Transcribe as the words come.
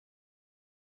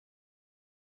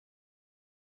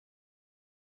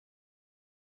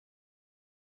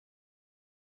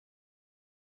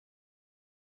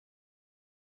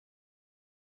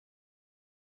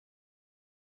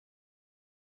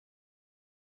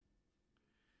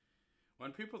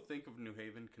When people think of New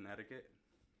Haven, Connecticut,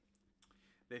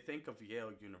 they think of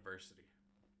Yale University.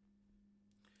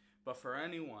 But for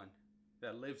anyone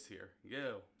that lives here,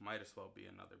 Yale might as well be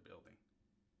another building.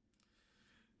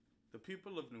 The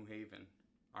people of New Haven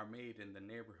are made in the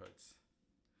neighborhoods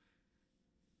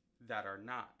that are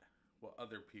not what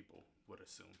other people would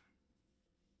assume.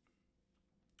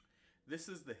 This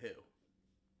is the Hill.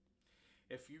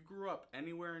 If you grew up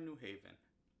anywhere in New Haven,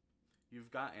 you've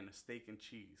gotten a steak and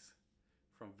cheese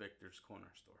from Victor's Corner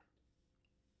Store.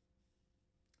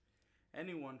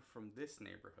 Anyone from this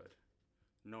neighborhood,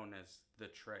 known as the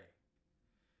Tray,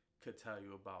 could tell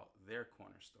you about their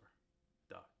corner store,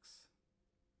 Ducks.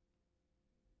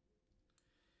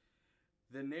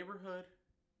 The neighborhood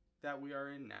that we are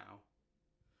in now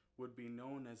would be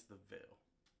known as the Ville.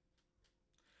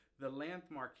 The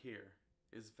landmark here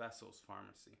is Vessel's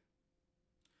Pharmacy.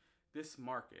 This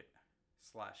market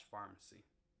slash pharmacy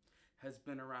has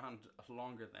been around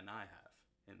longer than I have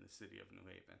in the city of New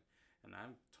Haven, and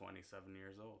I'm 27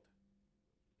 years old.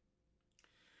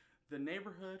 The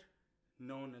neighborhood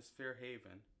known as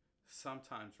Fairhaven,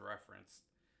 sometimes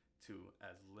referenced to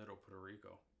as Little Puerto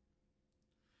Rico.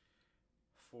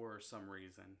 For some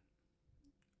reason,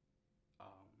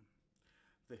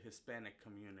 the Hispanic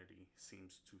community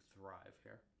seems to thrive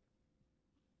here,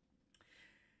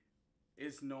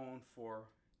 is known for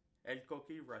El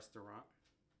Coqui restaurant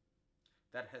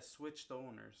that has switched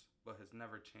owners but has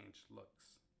never changed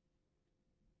looks.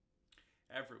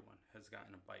 Everyone has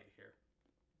gotten a bite here.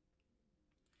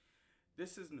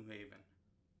 This is New Haven,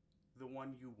 the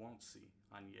one you won't see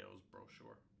on Yale's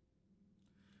brochure.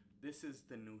 This is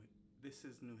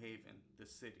New Haven, the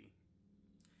city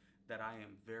that I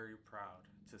am very proud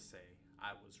to say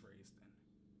I was raised in.